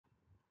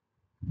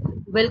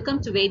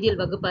Welcome to Vedial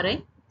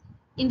Vagupare.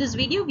 In this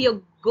video, we are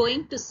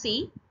going to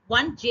see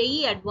one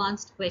JEE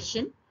Advanced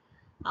question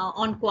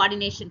on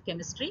coordination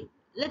chemistry.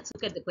 Let's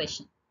look at the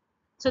question.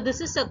 So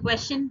this is a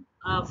question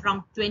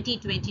from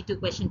 2022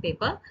 question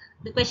paper.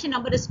 The question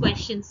number is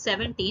question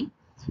 17,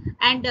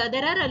 and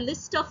there are a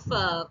list of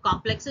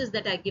complexes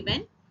that are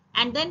given,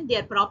 and then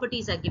their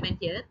properties are given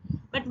here.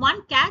 But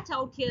one catch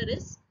out here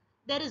is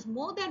there is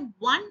more than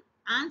one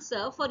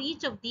answer for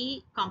each of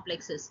the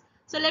complexes.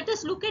 So let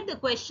us look at the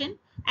question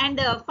and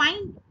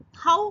find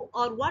how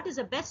or what is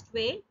the best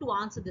way to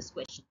answer this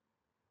question.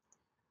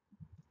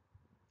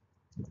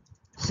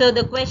 So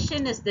the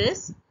question is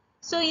this.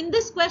 So in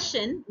this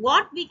question,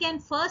 what we can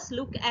first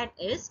look at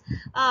is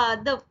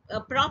the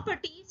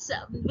properties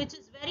which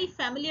is very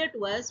familiar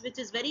to us, which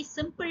is very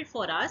simple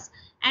for us.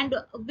 And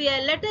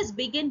let us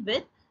begin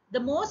with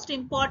the most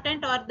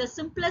important or the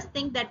simplest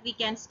thing that we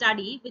can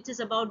study, which is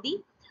about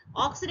the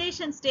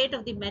oxidation state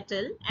of the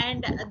metal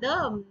and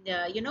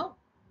the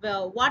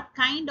what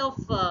kind of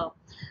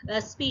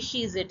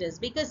species it is,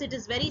 because it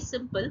is very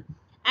simple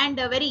and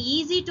very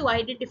easy to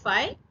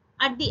identify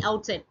at the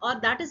outset, or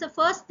that is the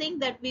first thing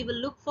that we will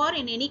look for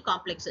in any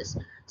complexes.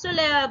 So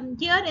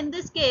here in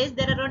this case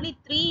there are only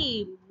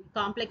three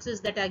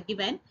complexes that are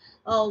given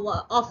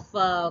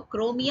of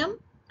chromium,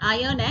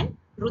 iron and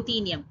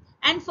ruthenium.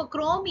 And for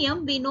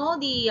chromium, we know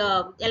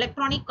the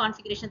electronic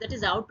configuration, that is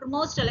the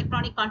outermost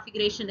electronic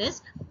configuration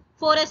is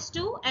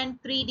 4s2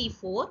 and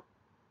 3d4,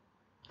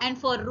 and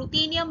for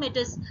ruthenium it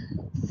is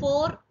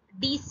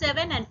 4d7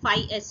 and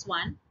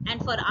 5s1,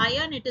 and for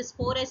iron it is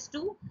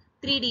 4s2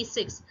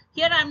 3d6.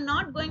 Here I'm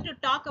not going to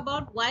talk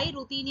about why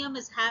ruthenium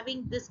is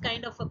having this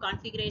kind of a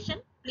configuration.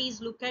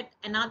 Please look at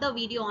another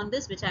video on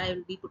this which I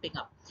will be putting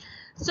up.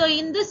 So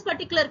in this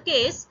particular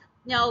case,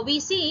 now we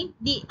see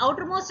the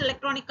outermost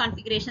electronic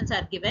configurations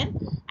are given,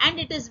 and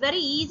it is very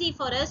easy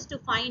for us to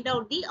find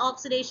out the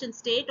oxidation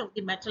state of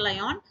the metal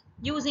ion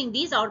using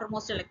these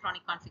outermost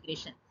electronic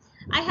configuration.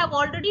 I have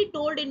already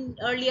told in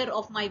earlier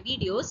of my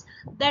videos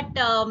that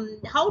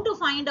how to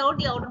find out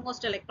the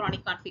outermost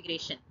electronic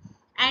configuration.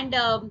 And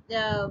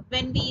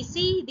when we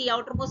see the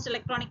outermost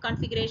electronic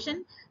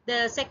configuration,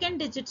 the second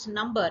digit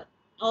number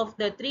of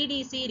the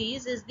 3D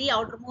series is the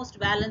outermost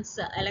valence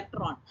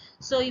electron.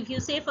 So if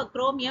you say for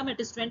chromium it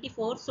is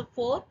 24, so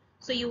 4,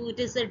 so it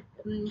is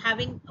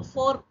having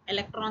 4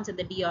 electrons in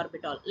the d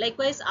orbital.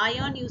 Likewise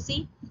iron, you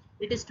see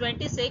it is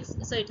 26,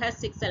 so it has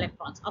 6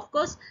 electrons. Of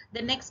course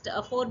the next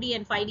 4D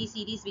and 5D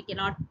series we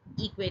cannot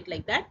equate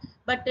like that,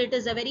 but it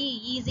is a very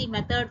easy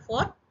method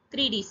for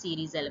 3D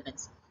series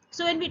elements.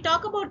 So when we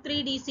talk about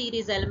 3D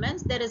series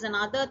elements, there is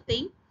another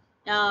thing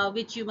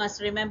which you must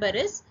remember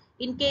is,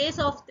 in case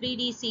of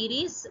 3D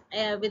series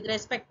with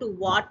respect to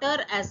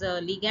water as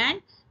a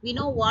ligand, we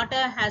know water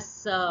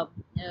has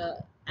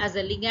as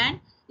a ligand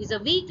is a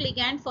weak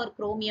ligand for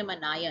chromium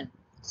and iron.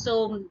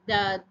 So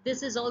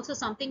this is also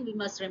something we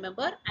must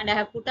remember, and I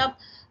have put up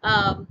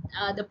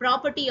the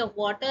property of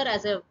water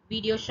as a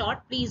video short.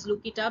 Please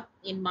look it up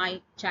in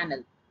my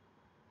channel.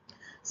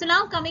 So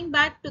now coming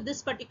back to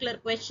this particular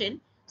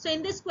question. So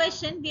in this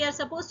question, we are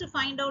supposed to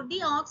find out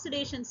the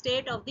oxidation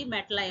state of the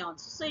metal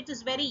ions. So it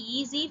is very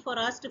easy for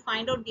us to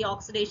find out the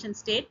oxidation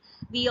state.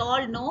 We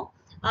all know,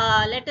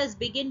 let us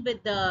begin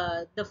with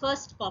the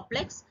first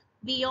complex.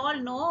 We all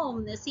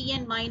know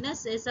Cn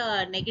minus is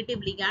a negative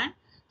ligand.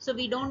 So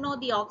we don't know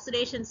the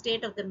oxidation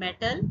state of the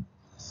metal.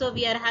 So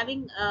we are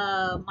having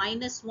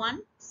 -1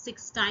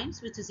 6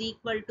 times, which is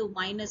equal to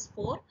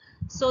 -4.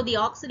 So the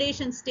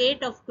oxidation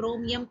state of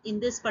chromium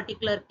in this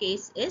particular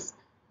case is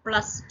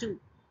 +2.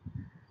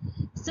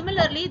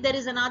 Similarly, there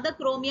is another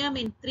chromium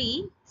in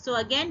 3. So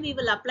again, we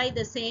will apply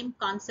the same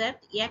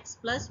concept. X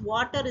plus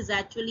water is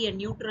actually a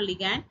neutral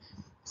ligand.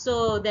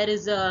 So there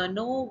is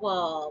no,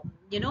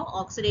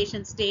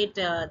 oxidation state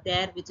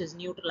there which is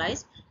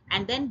neutralized.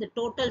 And then the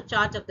total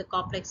charge of the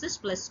complex is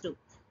 +2.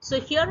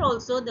 So here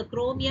also the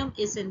chromium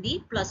is in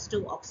the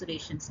 +2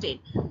 oxidation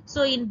state.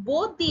 So in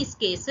both these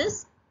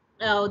cases,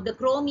 the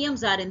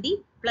chromiums are in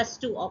the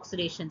 +2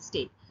 oxidation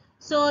state.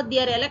 So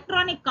their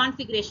electronic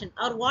configuration,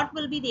 or what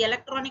will be the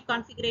electronic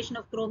configuration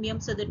of chromium?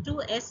 So the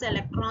 2 s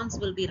electrons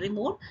will be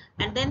removed,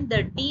 and then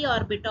the d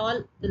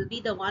orbital will be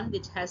the one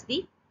which has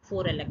the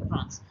 4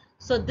 electrons.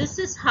 So this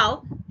is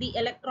how the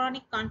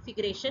electronic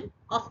configuration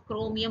of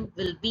chromium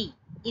will be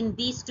in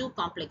these two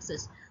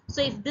complexes.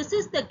 So if this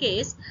is the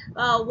case,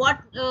 what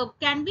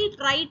can we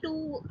try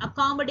to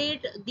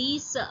accommodate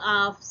these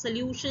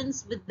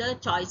solutions with the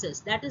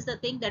choices? That is the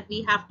thing that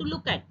we have to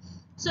look at.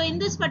 So in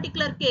this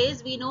particular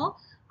case, we know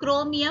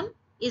chromium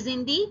is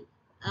in the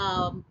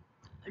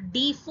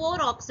D4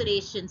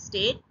 oxidation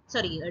state,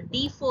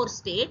 D4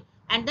 state,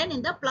 and then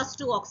in the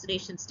 +2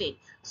 oxidation state.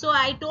 So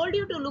I told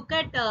you to look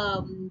at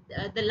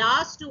the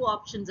last two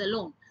options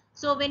alone.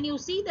 So when you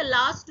see the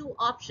last two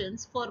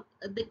options for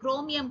the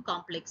chromium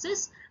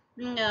complexes,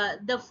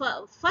 the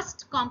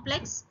first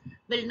complex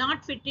will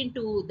not fit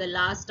into the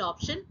last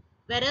option,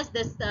 whereas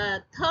this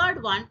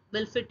third one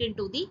will fit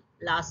into the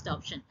last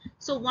option.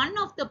 So one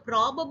of the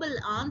probable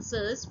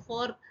answers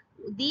for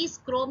these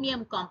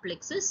chromium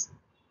complexes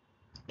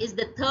is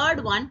the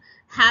third one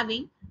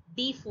having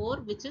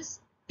D4, which is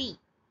T.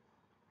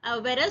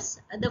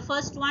 Whereas the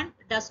first one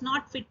does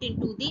not fit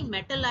into the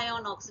metal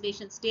ion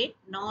oxidation state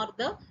nor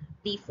the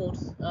D4,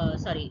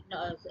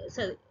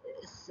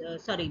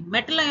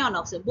 metal ion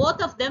oxide.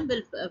 Both of them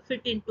will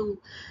fit into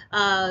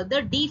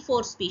the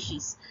D4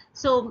 species.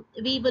 So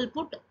we will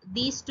put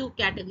these two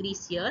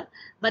categories here,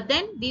 but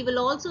then we will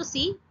also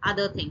see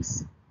other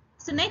things.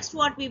 So next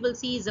what we will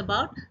see is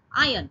about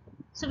iron.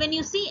 So when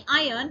you see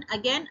iron,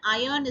 again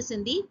iron is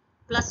in the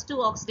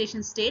 +2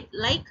 oxidation state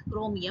like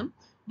chromium.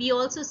 We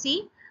also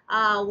see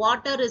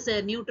water is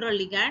a neutral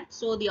ligand,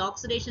 so the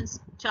oxidation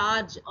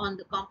charge on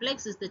the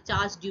complex is the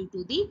charge due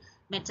to the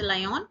metal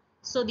ion.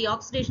 So the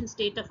oxidation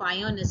state of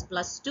iron is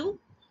 +2,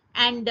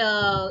 and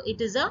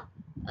it is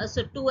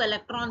so 2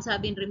 electrons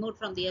have been removed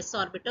from the s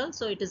orbital,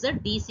 so it is a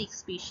D6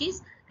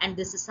 species, and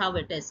this is how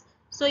it is.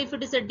 So if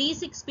it is a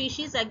D6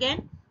 species,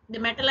 again the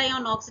metal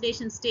ion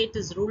oxidation state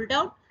is ruled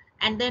out,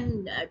 and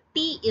then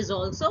T is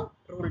also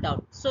ruled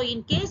out. So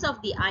in case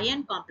of the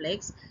iron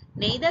complex,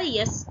 neither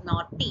S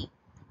nor T.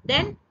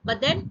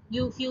 But then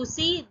if you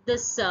see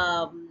this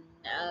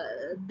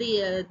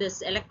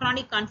this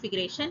electronic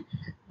configuration,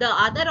 the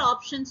other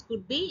options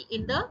could be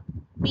in the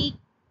P,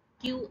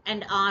 Q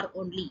and R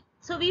only.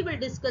 So we will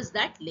discuss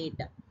that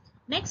later.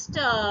 Next,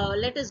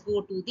 let us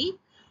go to the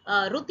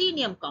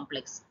ruthenium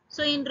complex.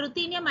 So in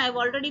ruthenium, I have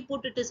already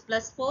put it is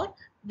 +4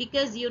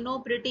 because you know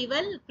pretty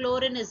well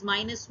chlorine is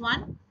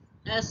 -1.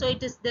 So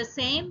it is the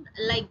same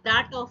like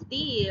that of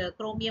the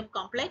chromium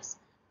complex.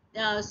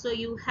 So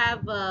you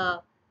have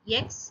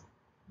X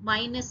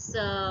minus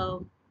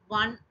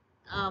 1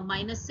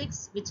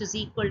 -6, which is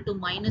equal to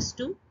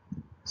 -2.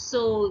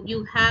 So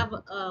you have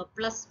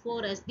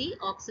 +4 as the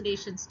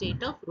oxidation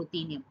state of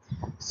ruthenium.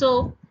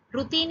 So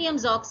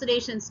ruthenium's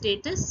oxidation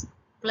state is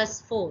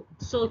 +4.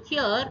 So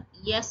here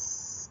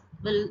S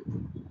will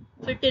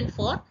fit in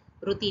for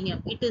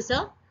ruthenium. It is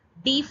a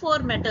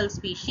D4 metal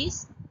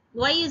species.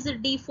 Why is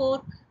it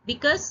D4?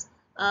 Because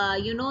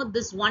you know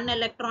this one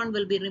electron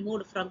will be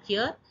removed from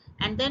here,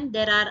 and then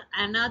there are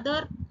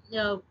another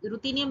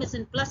ruthenium is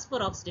in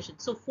 +4 oxidation.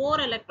 So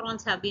 4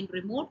 electrons have been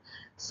removed.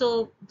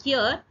 So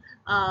here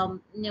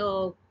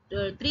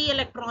 3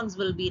 electrons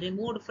will be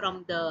removed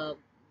from the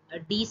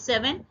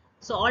D7.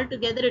 So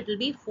altogether it will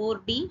be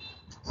 4D,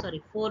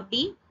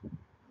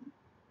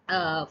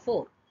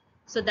 4.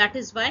 So that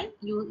is why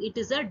it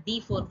is a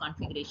D4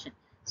 configuration.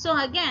 So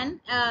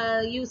again,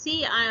 you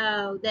see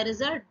there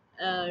is a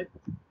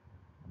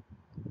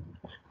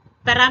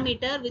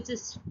parameter which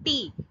is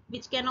T,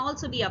 which can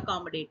also be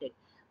accommodated.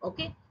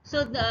 Okay, so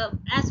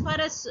as far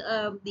as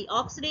the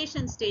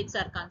oxidation states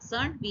are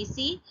concerned, we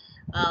see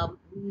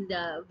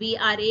we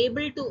are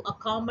able to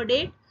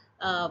accommodate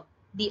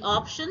the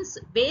options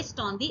based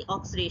on the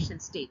oxidation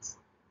states.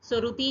 So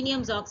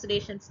ruthenium's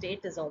oxidation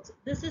state is also.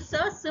 This is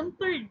a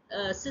simple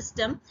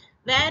system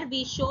where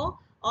we show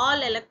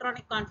all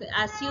electronic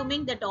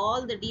assuming that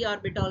all the d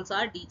orbitals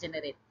are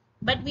degenerate.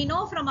 But we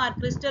know from our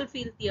crystal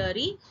field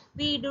theory,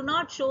 we do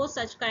not show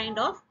such kind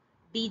of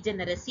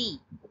degeneracy.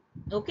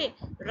 Okay,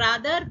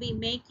 rather we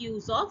make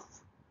use of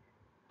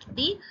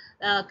the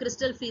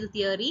crystal field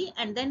theory,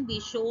 and then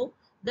we show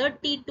the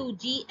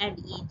T2G and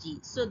EG.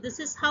 So this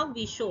is how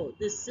we show.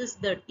 This is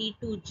the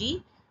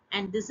T2G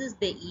and this is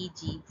the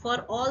EG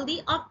for all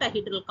the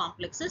octahedral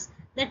complexes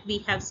that we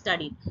have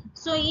studied.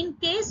 So in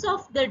case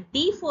of the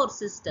D4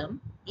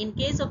 system,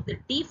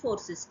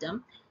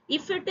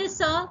 if it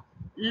is a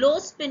low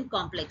spin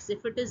complex,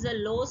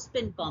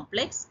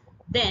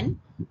 then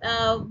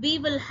we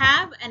will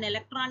have an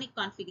electronic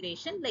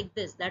configuration like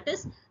this. That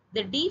is,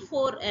 the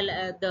D4,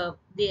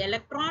 the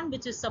electron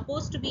which is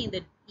supposed to be in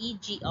the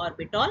EG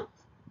orbital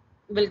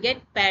will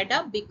get paired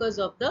up because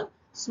of the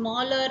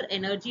smaller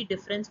energy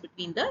difference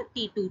between the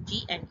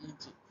T2G and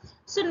EG.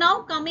 So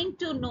now coming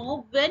to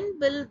know when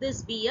will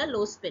this be a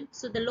low spin.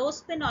 So the low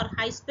spin or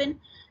high spin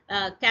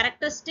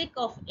characteristic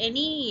of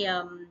any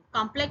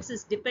complex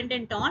is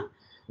dependent on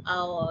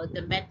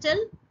the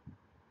metal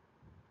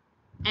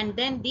and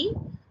then the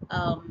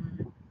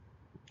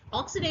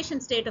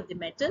oxidation state of the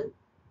metal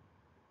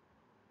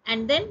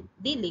and then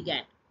the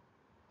ligand.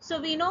 So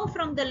we know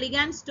from the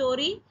ligand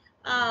story,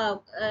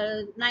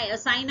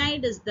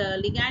 cyanide is the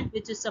ligand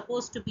which is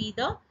supposed to be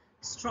the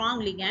strong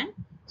ligand.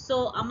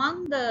 So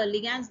among the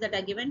ligands that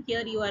are given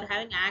here, you are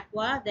having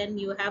aqua, then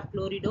you have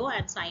chlorido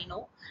and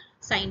cyanato.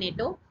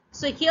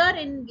 So here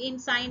in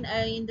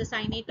the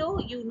cyanato,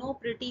 you know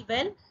pretty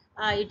well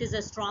it is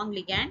a strong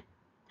ligand,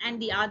 and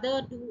the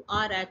other two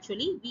are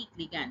actually weak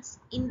ligands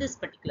in this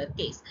particular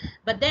case.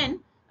 But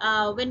then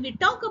when we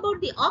talk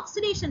about the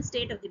oxidation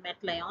state of the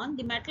metal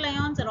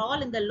ions are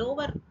all in the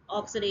lower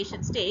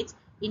oxidation states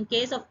in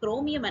case of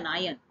chromium and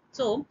iron.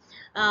 So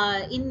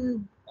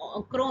in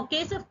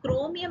case of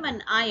chromium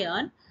and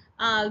iron,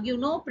 you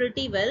know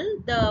pretty well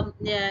the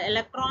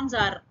electrons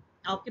are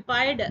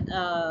occupied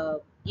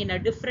in a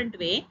different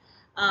way.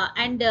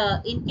 And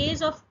in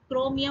case of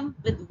chromium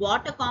with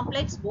water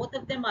complex, both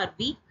of them are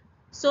weak.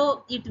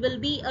 So it will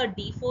be a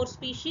D4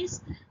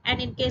 species,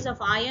 and in case of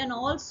iron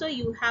also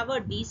you have a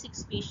D6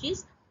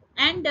 species.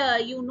 And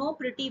you know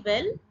pretty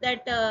well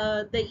that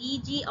the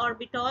Eg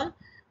orbital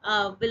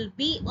will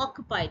be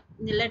occupied.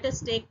 Let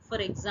us take for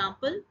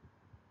example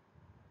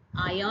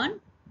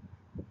iron.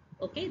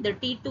 Okay, the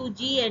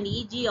T2G and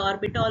Eg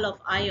orbital of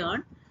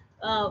iron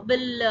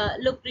will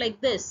look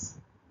like this,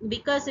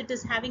 because it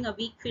is having a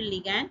weak field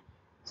ligand.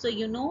 So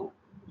you know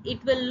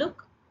it will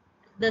look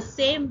the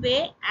same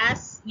way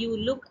as you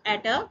look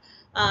at a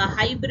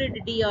hybrid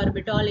d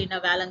orbital in a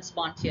valence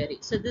bond theory.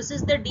 So this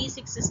is the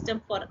D6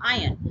 system for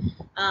iron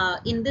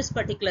in this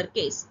particular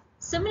case.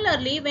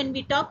 Similarly, when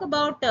we talk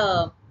about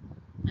the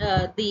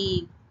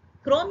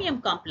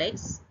chromium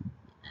complex,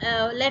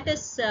 let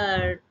us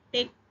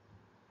take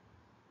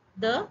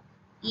the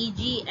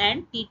Eg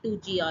and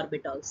T2G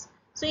orbitals.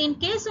 So in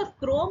case of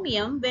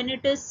chromium, when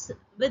it is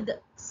with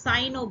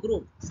cyano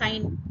group,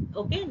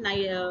 okay,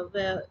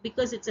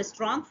 because it's a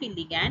strong field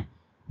ligand,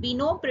 we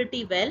know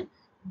pretty well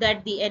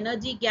that the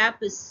energy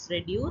gap is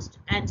reduced,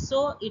 and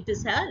so it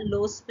is a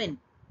low spin,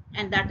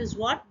 and that is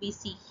what we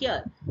see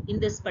here in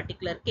this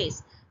particular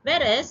case.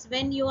 Whereas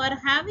when you are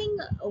having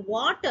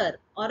water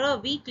or a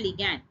weak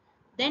ligand,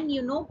 then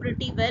you know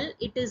pretty well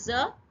it is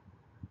a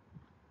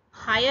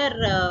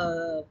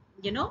higher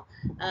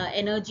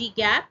energy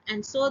gap,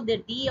 and so the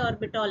d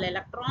orbital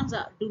electrons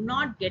do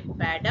not get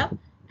paired up,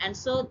 and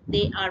so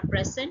they are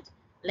present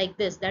like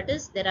this. That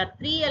is, there are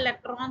 3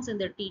 electrons in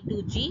the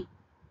T2G.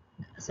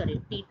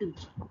 Sorry,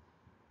 T2G.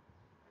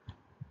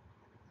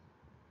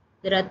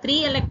 There are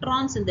 3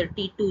 electrons in the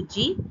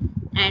T2G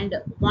and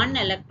 1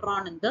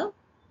 electron in the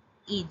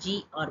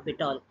Eg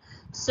orbital.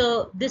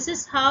 So this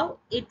is how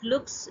it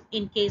looks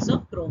in case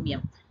of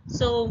chromium.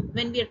 So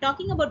when we are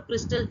talking about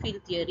crystal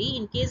field theory,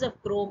 in case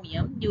of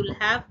chromium, you will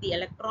have the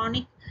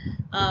electronic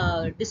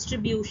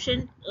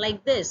distribution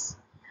like this.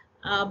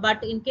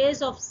 But in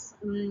case of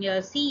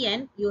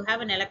Cn, you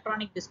have an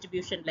electronic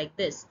distribution like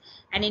this.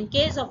 And in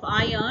case of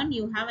iron,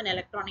 you have an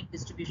electronic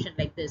distribution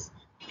like this.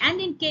 And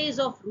in case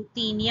of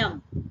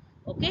ruthenium,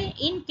 okay,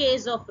 in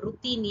case of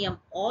ruthenium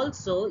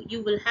also,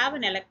 you will have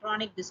an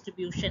electronic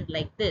distribution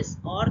like this,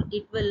 or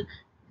it will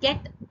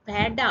get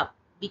paired up,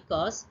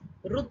 because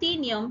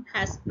ruthenium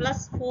has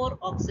 +4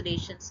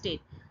 oxidation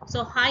state.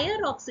 So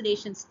higher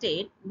oxidation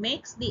state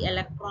makes the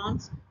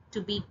electrons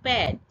to be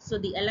paired. So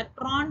the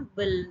electron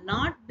will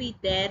not be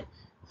there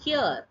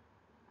here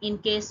in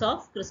case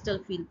of crystal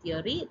field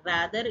theory,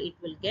 rather it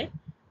will get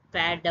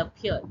paired up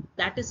here.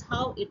 That is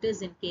how it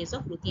is in case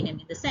of ruthenium.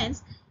 In the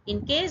sense,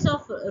 in case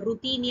of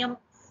ruthenium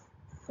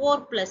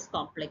 4 plus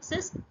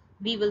complexes,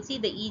 we will see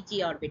the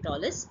Eg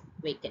orbital is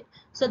vacant.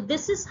 So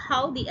this is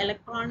how the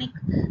electronic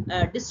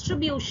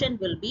distribution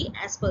will be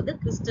as per the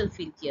crystal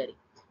field theory.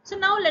 So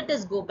now let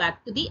us go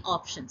back to the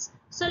options.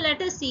 So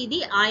let us see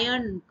the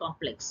iron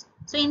complex.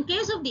 So in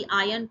case of the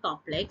iron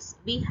complex,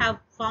 we have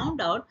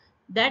found out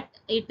that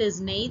it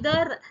is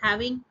neither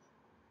having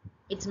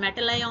its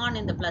metal ion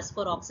in the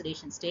 +4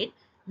 oxidation state,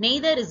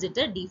 neither is it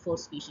a D4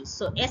 species.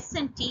 So S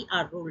and T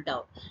are ruled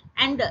out.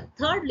 And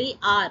thirdly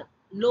are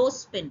low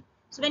spin.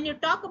 So when you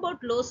talk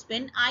about low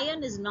spin,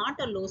 iron is not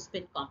a low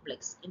spin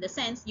complex. In the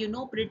sense, you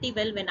know pretty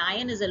well when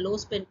iron is a low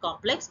spin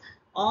complex,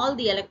 all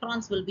the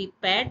electrons will be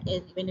paired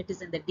when it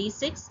is in the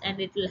D6, and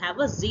it will have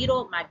a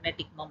 0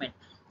 magnetic moment.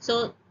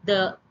 So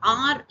the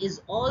R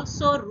is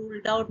also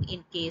ruled out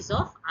in case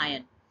of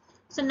iron.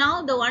 So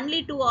now the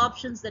only 2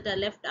 options that are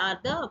left are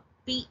the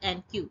P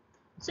and Q.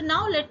 So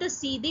now let us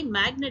see the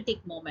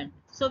magnetic moment.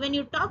 So when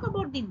you talk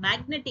about the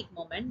magnetic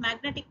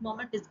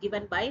moment is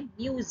given by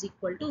mu is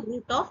equal to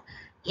root of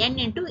n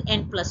into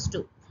n plus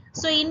 2.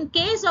 So in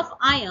case of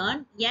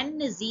iron,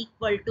 n is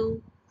equal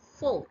to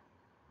 4.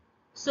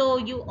 So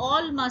you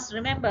all must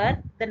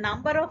remember the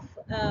number of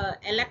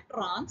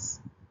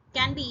electrons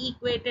can be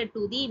equated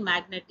to the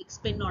magnetic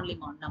spin only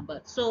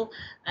number. So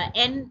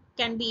n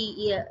can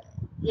be,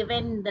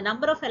 when the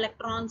number of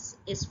electrons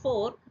is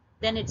 4,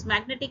 then its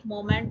magnetic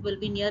moment will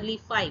be nearly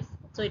 5.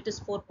 So it is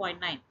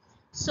 4.9.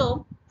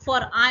 So for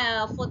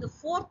the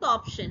fourth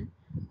option,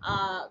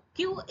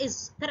 Q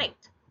is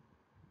correct.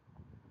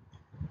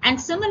 And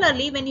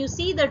similarly, when you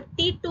see the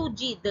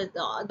T2G,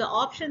 the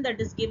option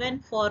that is given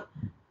for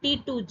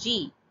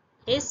T2G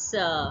is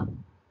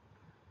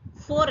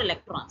 4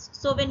 electrons.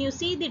 So when you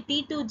see the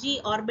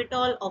T2G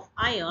orbital of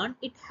iron,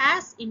 it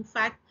has in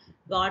fact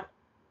got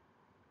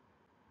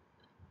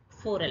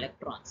 4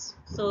 electrons.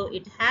 So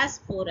it has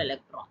 4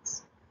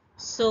 electrons.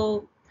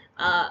 So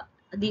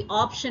the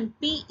option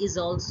P is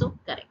also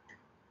correct.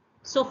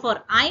 So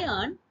for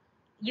iron,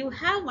 you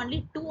have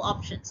only 2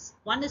 options.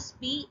 One is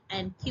P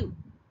and Q.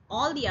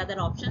 All the other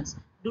options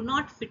do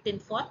not fit in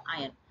for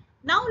iron.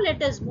 Now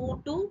let us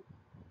move to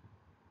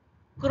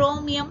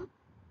chromium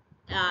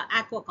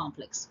aqua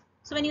complex.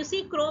 So when you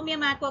see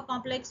chromium aqua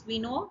complex, we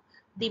know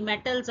the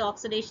metal's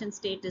oxidation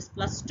state is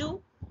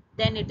 +2.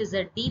 Then it is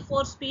a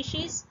D4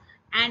 species,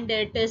 and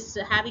it is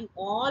having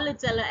all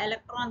its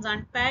electrons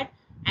unpaired.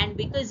 And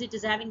because it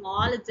is having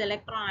all its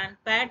electron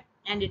unpaired,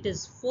 and it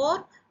is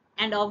 4,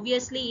 and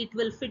obviously it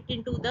will fit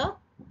into the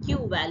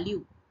Q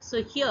value.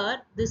 So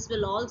here this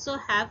will also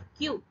have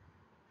Q.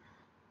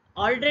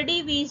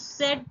 Already we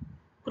said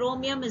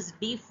chromium is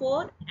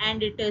D4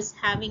 and it is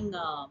having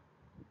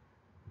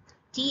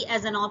T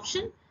as an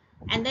option,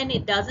 and then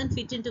it doesn't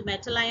fit into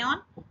metal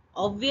ion.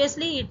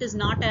 Obviously it is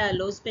not a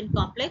low spin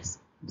complex,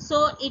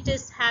 so it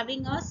is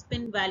having a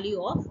spin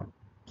value of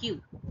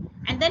Q.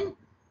 And then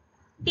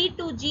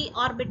T2G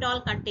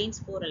orbital contains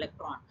 4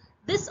 electrons.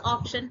 This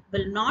option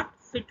will not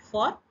fit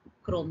for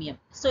chromium.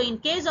 So in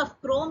case of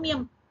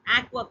chromium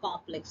aqua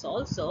complex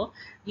also,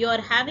 you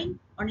are having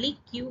only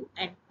Q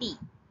and T.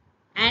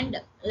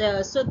 And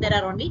so there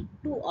are only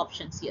two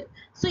options here.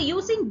 So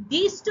using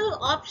these two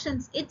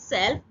options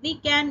itself, we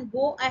can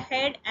go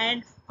ahead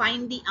and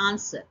find the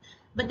answer.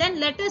 But then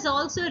let us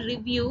also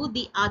review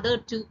the other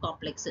two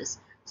complexes.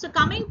 So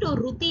coming to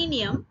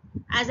ruthenium,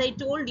 as I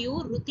told you,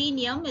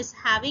 ruthenium is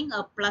having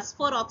a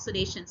 +4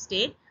 oxidation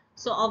state.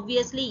 So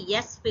obviously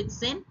yes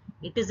fits in.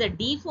 It is a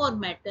D4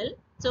 metal.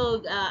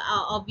 So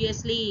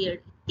obviously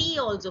T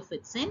also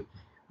fits in.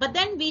 But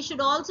then we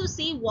should also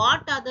see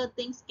what other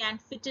things can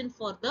fit in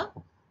for the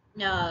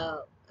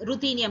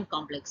ruthenium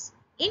complex.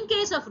 In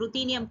case of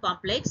ruthenium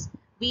complex,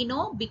 we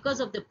know because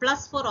of the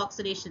 +4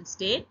 oxidation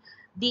state,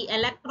 the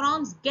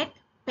electrons get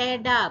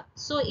paired up.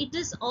 So it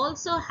is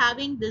also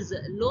having this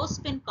low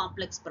spin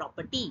complex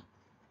property.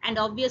 And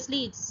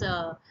obviously its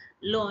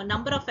low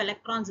number of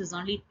electrons is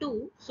only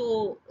 2.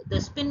 So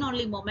the spin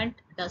only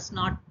moment does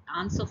not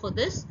answer for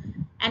this.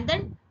 And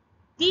then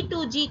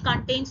T2G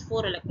contains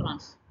 4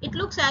 electrons. It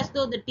looks as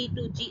though the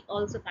T2G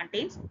also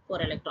contains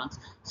 4 electrons.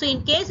 So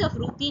in case of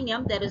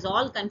ruthenium, there is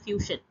all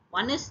confusion.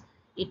 One is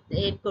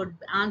it could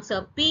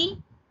answer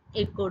P,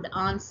 it could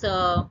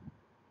answer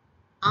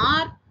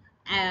R,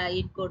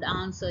 it could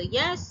answer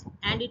yes,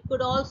 and it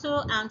could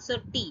also answer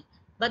T.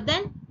 But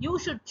then you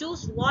should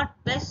choose what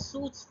best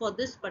suits for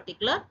this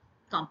particular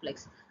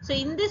complex. So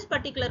in this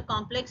particular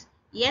complex,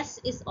 yes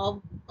is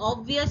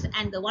obvious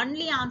and the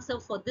only answer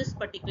for this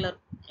particular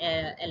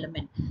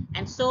element.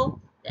 And so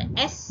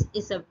S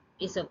is a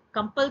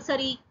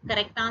compulsory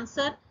correct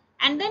answer.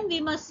 And then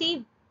we must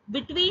see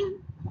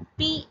between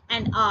P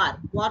and R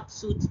what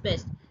suits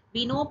best.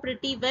 We know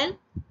pretty well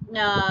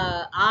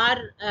R,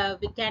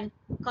 we can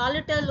call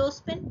it a low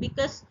spin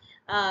because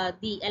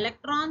the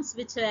electrons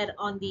which are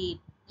on the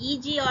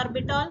EG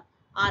orbital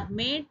are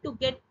made to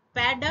get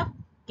paired up,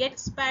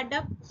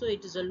 so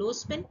it is a low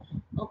spin.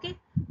 Okay,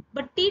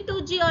 but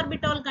T2G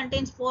orbital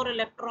contains 4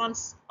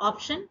 electrons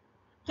option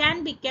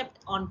can be kept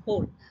on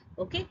hold.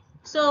 Okay,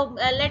 so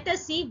let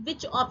us see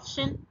which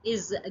option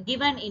is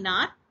given in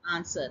our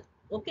answer.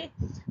 Okay,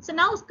 so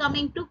now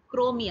coming to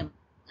chromium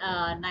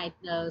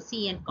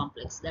CN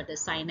complex, that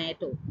is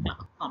cynato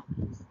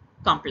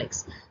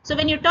complex. So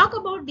when you talk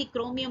about the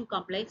chromium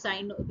complex,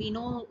 we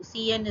know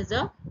CN is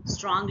a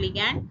strong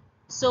ligand.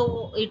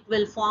 So it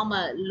will form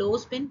a low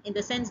spin in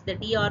the sense the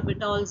d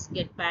orbitals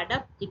get paired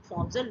up, it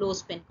forms a low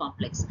spin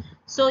complex.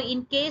 So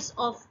in case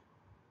of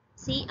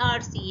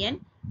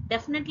CrCN,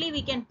 definitely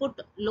we can put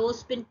low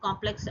spin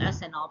complex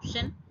as an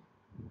option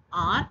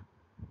R.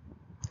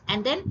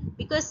 And then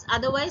because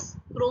otherwise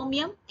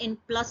chromium in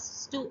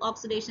 +2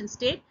 oxidation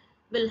state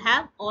will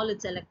have all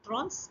its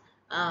electrons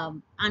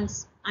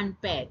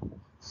unpaired.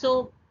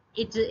 So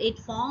it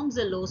forms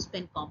a low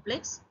spin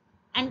complex.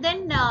 And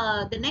then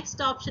the next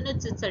option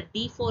is it's a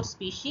D4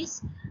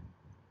 species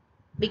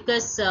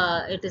because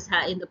it is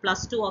in the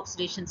 +2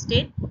 oxidation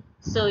state.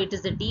 So it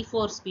is a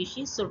D4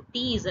 species. So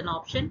T is an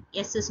option.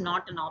 S is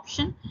not an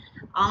option.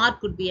 R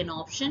could be an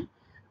option.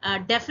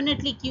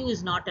 Definitely Q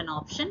is not an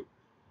option.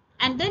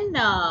 And then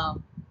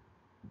the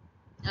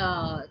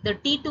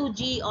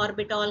T2G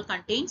orbital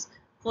contains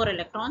 4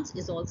 electrons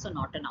is also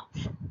not an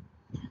option.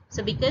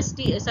 So because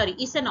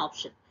is an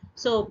option.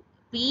 So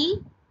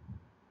P,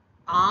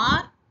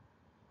 R,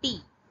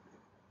 T.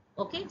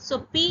 Okay, so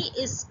P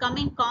is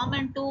coming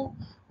common to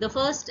the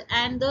first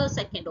and the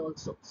second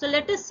also. So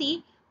let us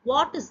see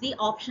what is the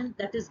option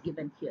that is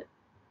given here.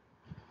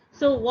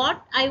 So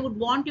what I would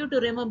want you to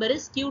remember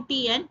is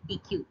QT and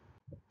PQ.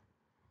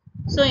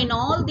 So in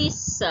all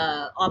these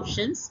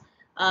options,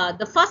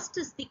 the first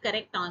is the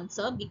correct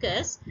answer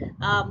because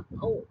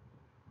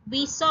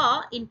we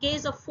saw in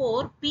case of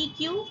 4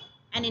 PQ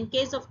and in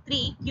case of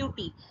 3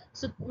 QT.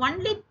 So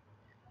only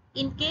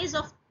in case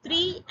of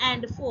 3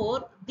 and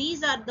 4,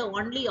 these are the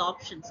only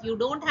options. You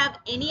don't have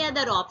any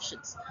other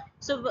options.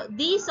 So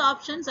these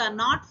options are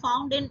not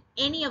found in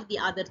any of the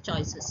other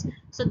choices.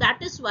 So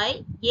that is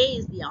why A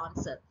is the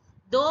answer.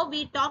 Though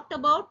we talked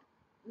about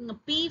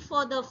P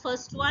for the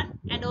first one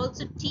and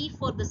also T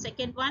for the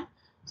second one.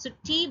 So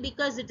T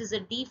because it is a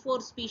D4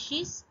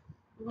 species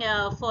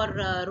for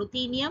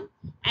ruthenium,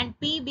 and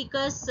P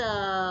because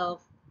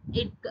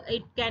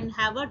it can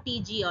have a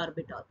TG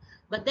orbital.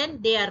 But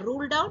then they are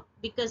ruled out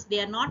because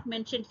they are not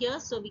mentioned here.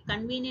 So we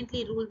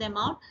conveniently rule them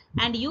out,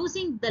 and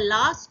using the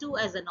last two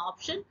as an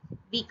option,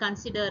 we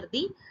consider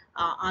the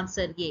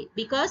answer A,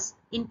 because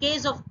in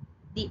case of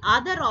the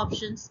other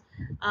options,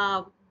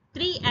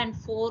 3 and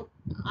 4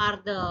 are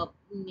the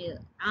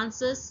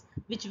answers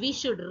which we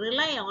should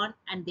rely on,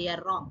 and they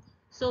are wrong.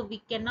 So we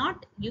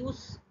cannot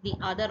use the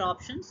other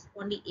options.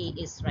 Only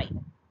A is right.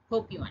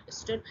 Hope you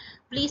understood.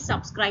 Please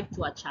subscribe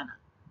to our channel.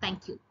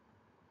 Thank you.